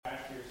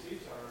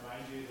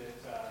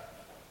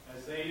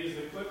they use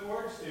the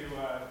clipboards to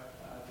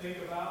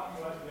think about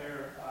what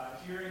they're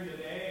hearing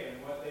today and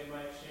what they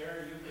might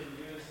share, you can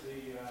use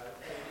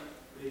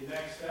the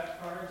next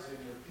step cards in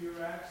your pew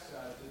racks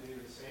to do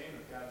the same.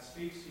 If God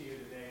speaks to you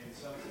today in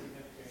some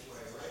significant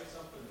way, write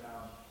something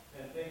down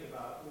and think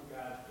about who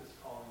God is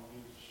calling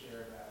you to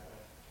share that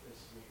with this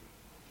week.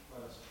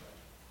 Let us pray.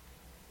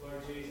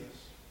 Lord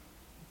Jesus,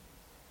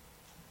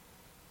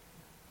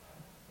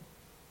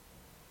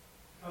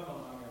 come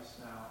among us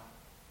now.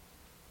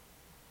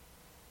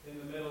 In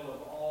the middle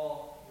of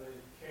all the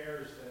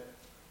cares that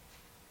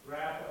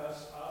wrap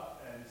us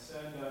up and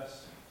send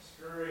us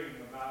scurrying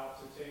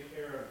about to take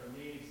care of the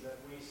needs that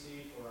we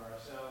see for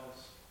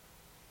ourselves,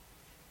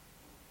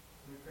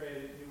 we pray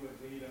that you would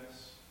lead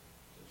us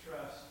to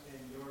trust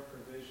in your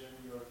provision,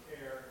 your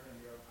care,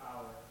 and your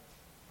power.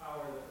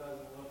 Power that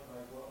doesn't look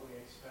like what we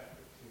expect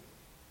it to,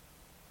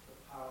 but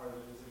power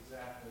that is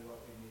exactly what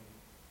we need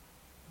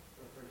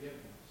for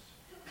forgiveness,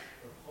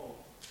 for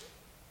hope,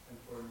 and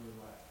for new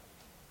life.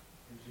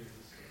 In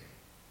Jesus' name,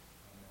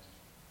 amen.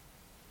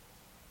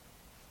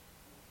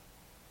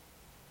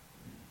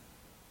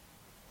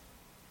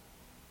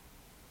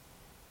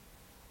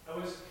 I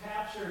was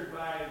captured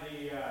by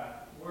the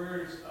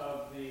words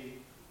of the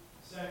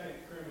second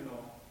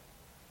criminal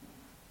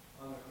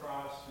on the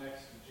cross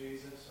next to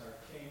Jesus, our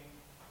King.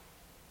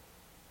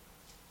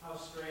 How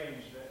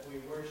strange that we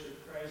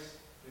worship Christ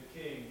the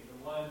King,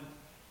 the one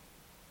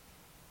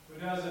who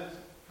doesn't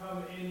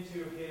come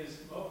into his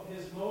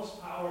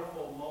most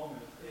powerful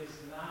moment is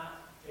not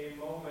a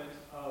moment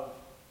of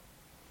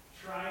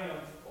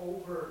triumph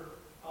over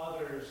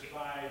others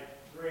by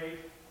great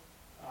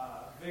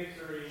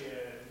victory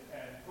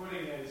and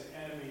putting his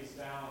enemies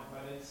down,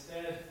 but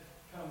instead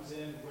comes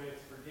in with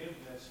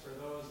forgiveness for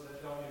those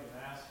that don't even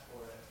ask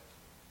for it,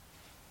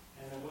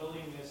 and a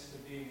willingness to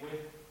be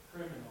with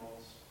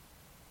criminals,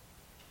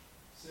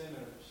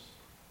 sinners,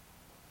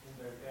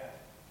 in their death.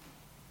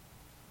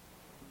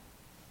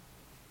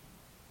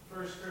 The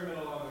first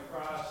criminal on the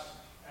cross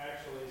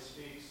actually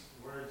speaks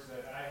words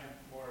that I'm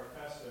more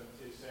accustomed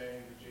to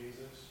saying to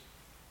Jesus.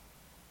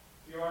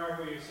 If you are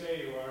who you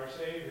say you are,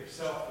 save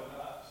yourself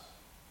and us.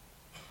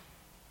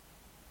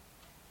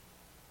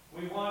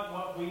 We want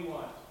what we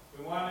want.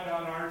 We want it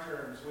on our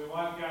terms. We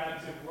want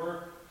God to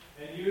work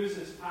and use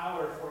his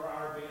power for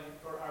our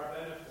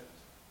benefit.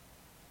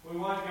 We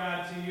want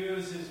God to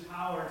use his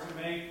power to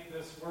make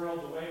this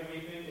world the way we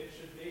think it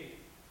should be.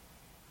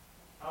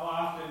 How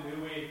often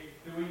do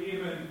we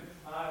even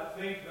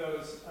think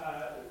those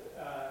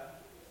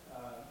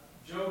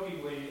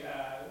jokingly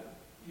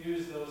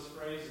use those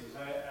phrases?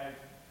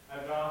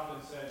 I've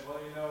often said, well,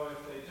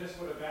 if they just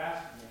would have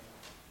asked me,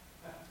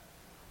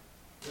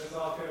 this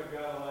all could have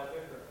gone a lot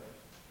differently,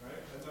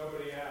 right? But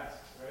nobody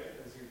asks, right?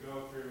 As you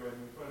go through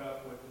and you put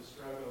up with the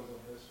struggles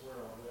of this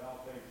world, we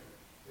all think,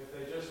 if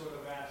they just would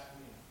have asked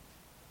me.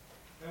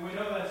 And we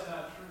know that's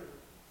not true,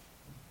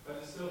 but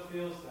it still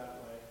feels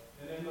that way.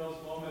 And in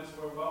those moments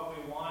where what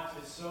we want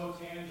is so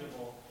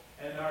tangible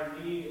and our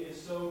need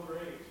is so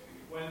great,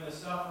 when the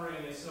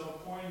suffering is so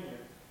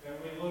poignant, and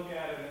we look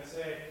at it and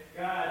say,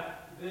 God,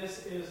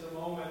 this is the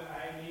moment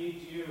I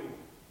need you.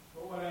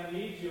 But what I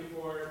need you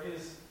for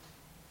is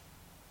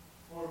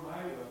for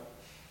my will.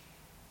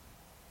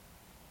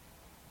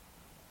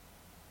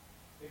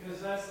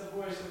 Because that's the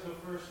voice of the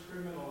first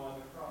criminal on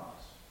the cross.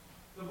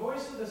 The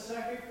voice of the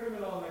second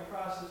criminal on the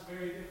cross is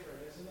very different,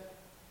 isn't it?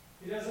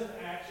 He doesn't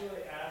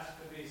actually ask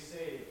to be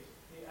saved.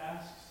 He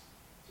asks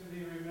to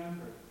be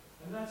remembered.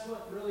 And that's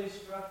what really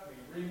struck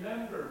me.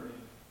 Remember me.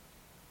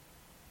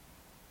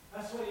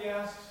 That's what he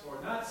asks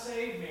for. Not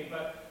save me,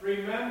 but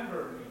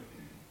remember me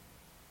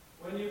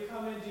when you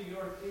come into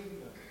your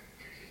kingdom.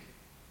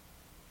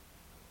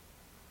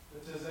 The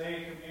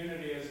Tazay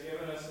community has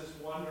given us this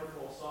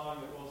wonderful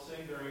song that we'll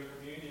sing during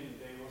communion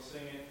today. We'll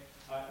sing it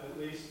at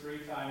least 3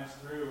 times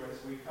through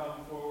as we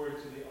come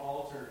forward to the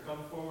altar,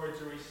 come forward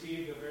to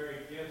receive the very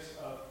gifts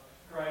of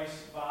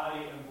Christ's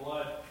body and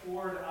blood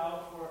poured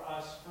out for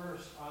us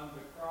first on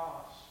the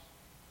cross,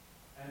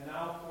 and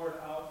now poured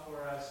out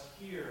for us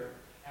here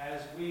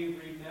as we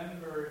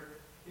remember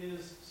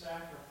his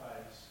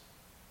sacrifice,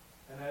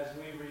 and as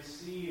we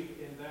receive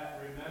in that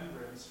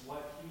remembrance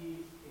what he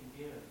can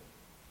give.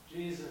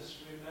 Jesus,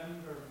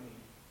 remember me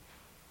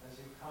as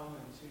you come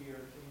into your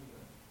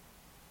kingdom.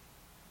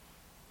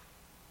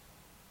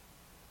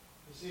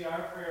 You see,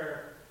 our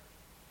prayer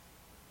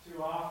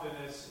too often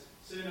as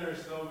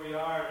sinners though we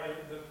are,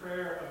 the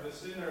prayer of the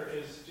sinner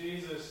is,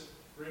 Jesus,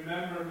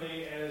 remember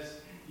me as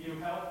you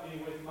help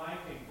me with my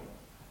kingdom.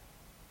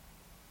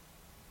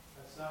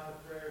 That's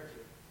not the prayer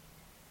here.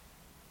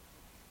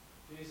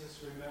 Jesus,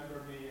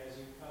 remember me as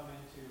you come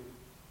into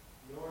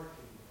your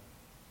kingdom.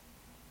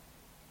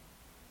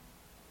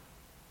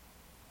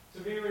 To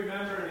be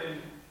remembered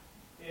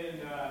in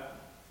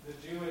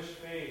the Jewish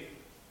faith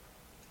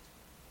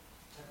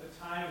at the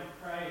time of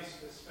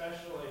Christ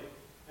especially,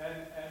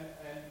 and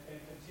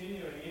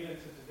continuing even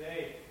to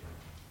today,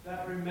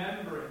 that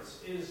remembrance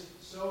is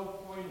so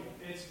poignant.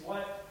 It's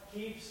what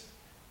keeps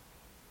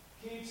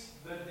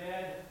the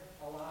dead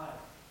alive.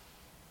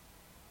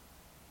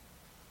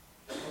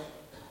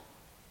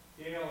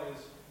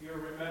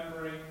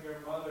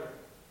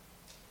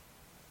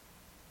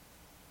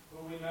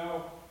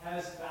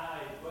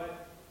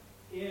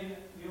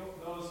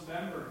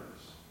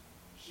 remembrance.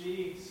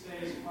 She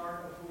stays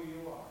part of who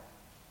you are.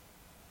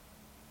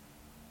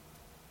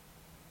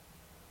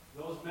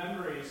 Those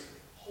memories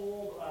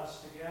hold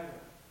us together.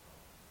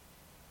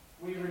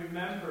 We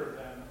remember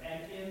them,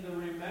 and in the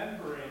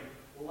remembering,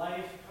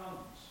 life comes.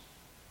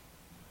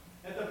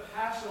 At the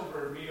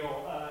Passover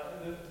meal,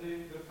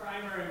 the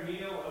primary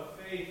meal of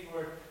faith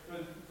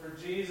for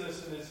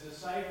Jesus and his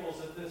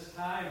disciples at this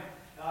time,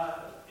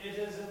 it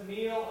is a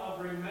meal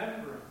of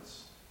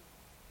remembrance.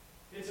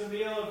 It's a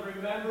meal of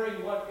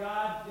remembering what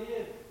God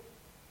did.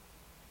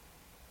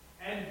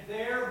 And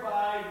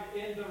thereby,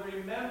 in the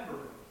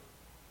remembering,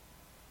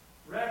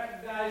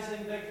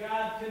 recognizing that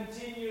God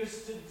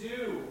continues to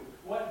do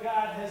what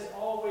God has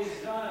always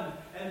done,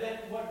 and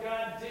that what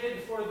God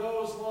did for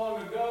those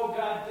long ago,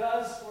 God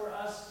does for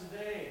us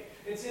today.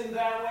 It's in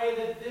that way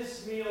that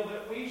this meal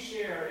that we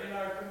share in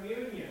our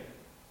communion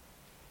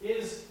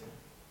is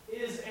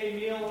a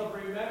meal of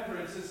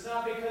remembrance. It's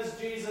not because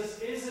Jesus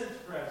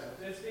isn't present.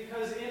 It's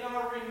because in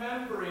our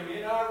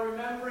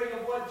remembering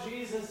of what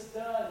Jesus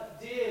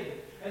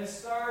did and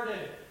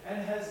started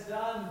and has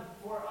done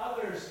for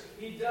others,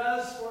 he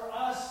does for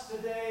us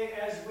today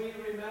as we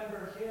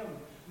remember him.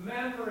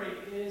 Memory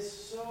is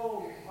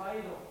so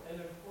vital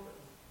and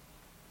important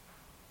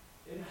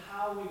in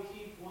how we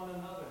keep one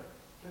another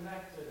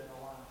connected and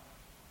alive.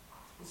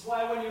 It's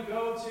why when you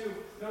go to,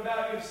 no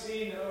doubt you've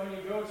seen, when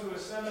you go to a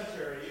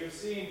cemetery, you've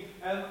seen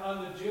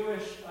on the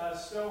Jewish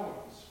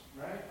stones,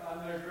 right?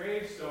 On their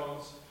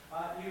gravestones,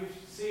 you've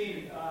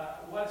seen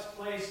what's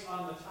placed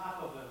on the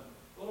top of them.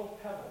 Little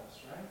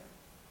pebbles, right?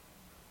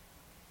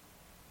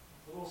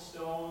 Little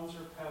stones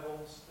or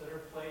pebbles that are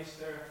placed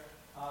there.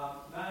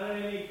 Not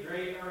in any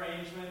great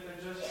arrangement.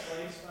 They're just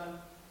placed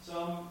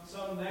on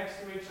some next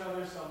to each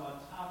other, some on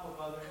top of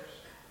others.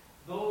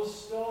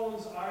 Those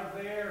stones are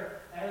there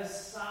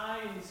as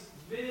signs,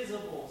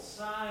 visible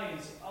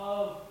signs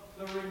of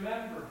the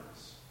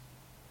remembrance.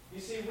 You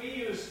see, we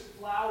use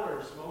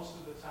flowers most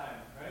of the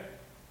time, right?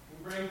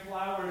 We bring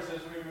flowers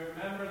as we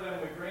remember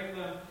them, we bring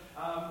them.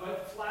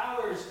 But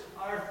flowers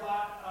are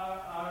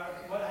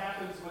what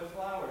happens with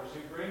flowers.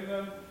 You bring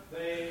them,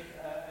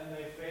 and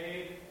they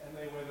fade, and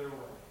they wither away.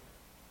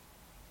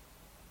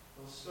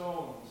 Those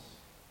stones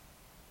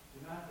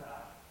do not die.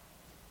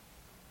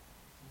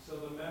 And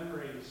so the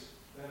memories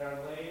that are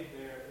laid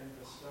there in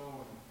the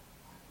stone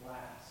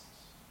lasts.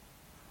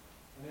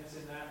 And it's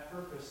in that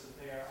purpose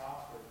that they are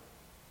offered.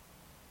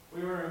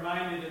 We were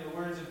reminded in the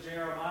words of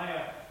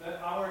Jeremiah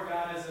that our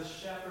God is a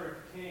shepherd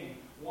king,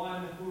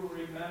 one who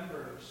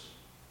remembers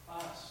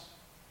us.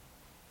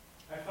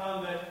 I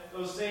found that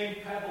those same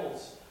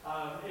pebbles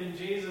in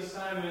Jesus'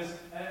 time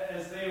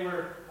as they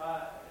were,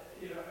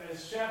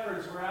 as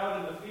shepherds were out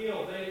in the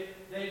field,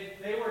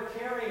 they were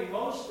caring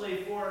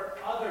mostly for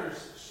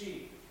others'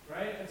 sheep,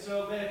 right? And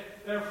so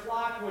their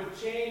flock would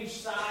change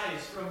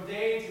size from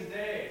day to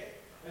day.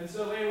 And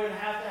so they would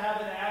have to have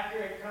an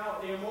accurate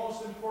count. The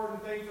most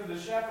important thing for the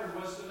shepherd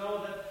was to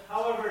know that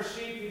however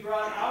sheep he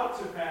brought out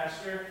to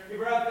pasture, he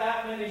brought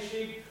that many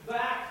sheep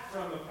back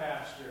from the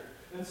pasture.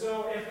 And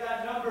so if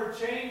that number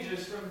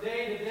changes from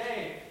day to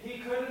day, he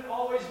couldn't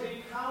always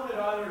be counted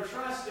on or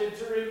trusted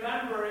to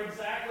remember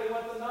exactly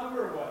what the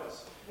number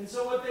was. And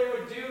so what they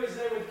would do is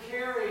they would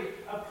carry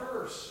a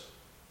purse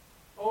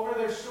over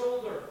their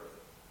shoulder.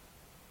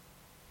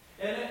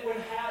 And it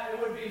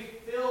would be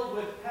filled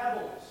with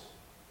pebbles,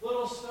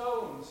 little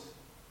stones.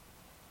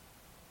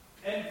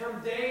 And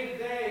from day to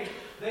day,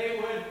 they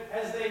would,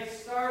 as they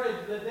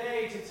started the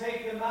day to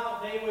take them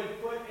out, they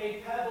would put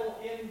a pebble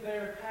in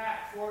their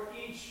pack for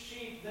each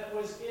sheep that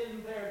was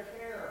in their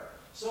care,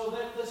 so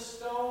that the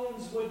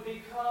stones would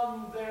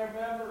become their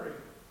memory.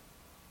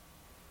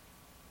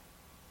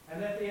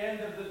 And at the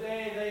end of the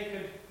day,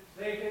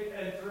 they could,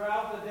 and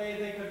throughout the day,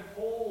 they could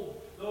hold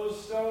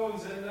those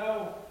stones and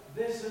know,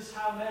 this is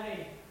how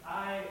many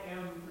I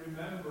am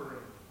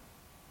remembering.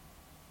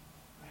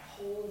 I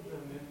hold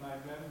them in my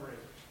memory.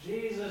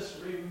 Jesus,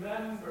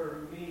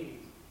 remember me.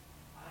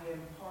 I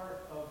am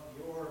part of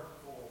your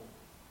fold.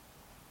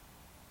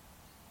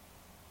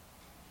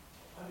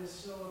 What is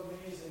so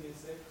amazing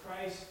is that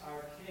Christ,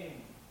 our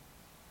King,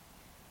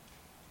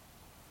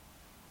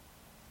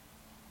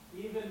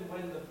 even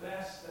when the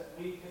best that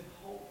we could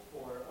hope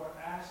for or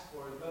ask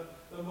for,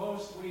 the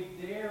most we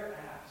dare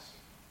ask,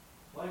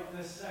 like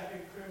this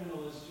second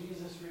criminal, is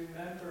Jesus,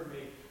 remember me.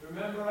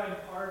 Remember I'm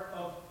part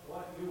of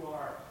what you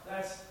are.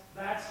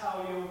 That's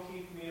how you'll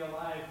keep me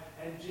alive.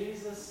 And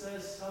Jesus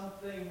says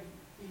something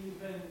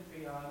even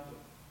beyond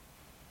it.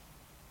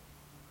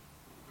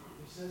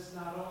 He says,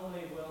 not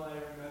only will I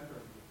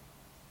remember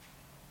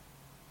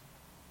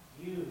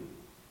you, you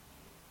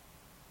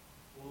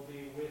will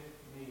be with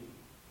me.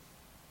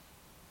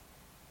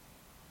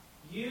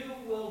 You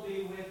will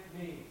be with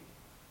me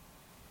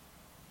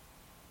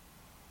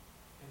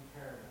in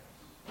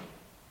paradise,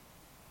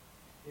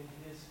 in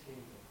his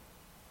kingdom.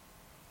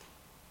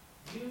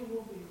 You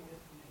will be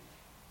with me.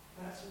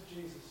 That's what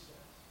Jesus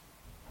says.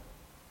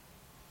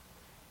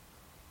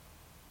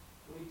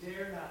 We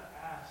dare not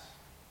ask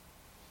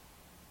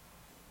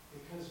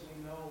because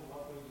we know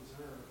what we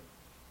deserve.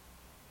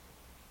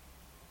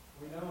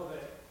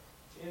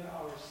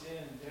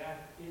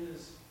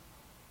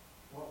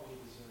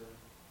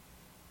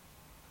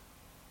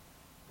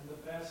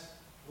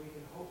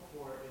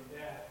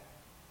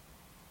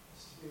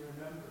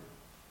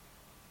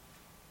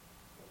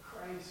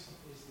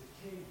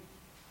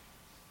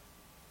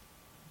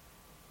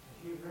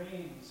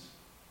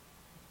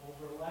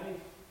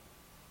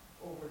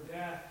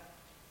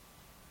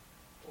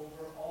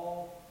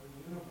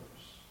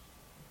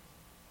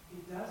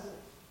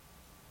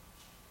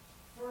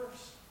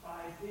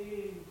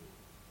 being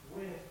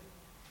with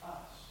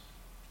us.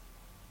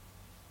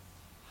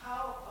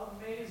 How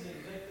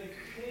amazing that the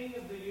King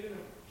of the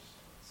universe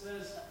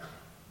says,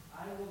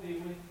 I will be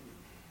with you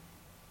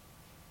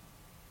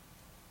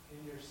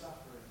in your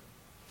suffering,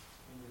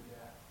 in your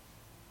death.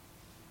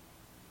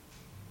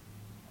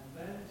 And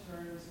then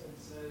turns and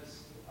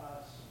says to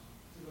us,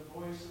 to the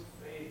voice of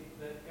faith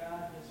that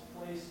God has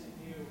placed in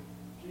you,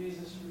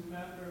 Jesus,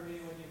 remember me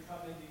when you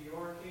come into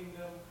your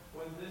kingdom,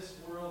 when this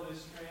world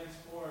is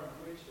transformed,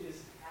 which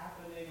is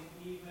happening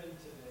even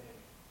today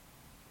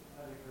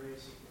by the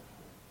grace of God.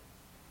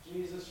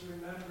 Jesus,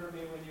 remember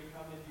me when you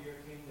come into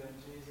your kingdom.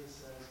 Jesus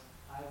says,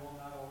 I will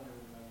not only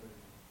remember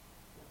you,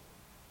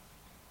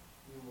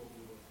 you will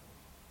be with me.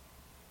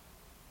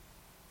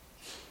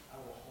 I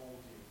will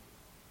hold you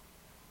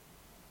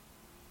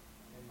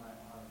in my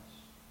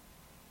arms,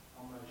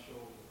 on my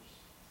shoulders,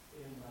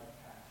 in my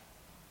path.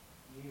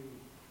 You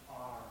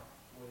are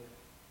with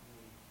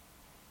me.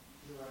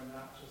 You are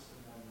not just a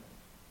memory.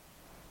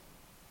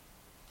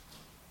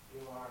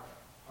 You are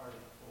part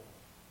and full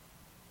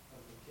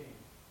of the King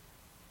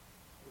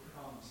who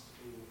comes to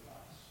be with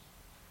us,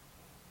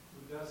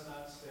 who does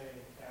not stay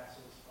in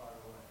castles far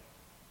away,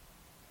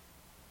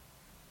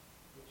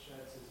 but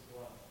sheds his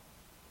blood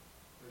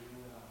for you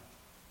and I,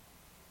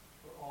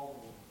 for all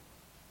the world.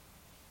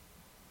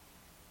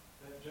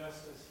 That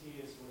just as he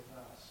is with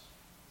us,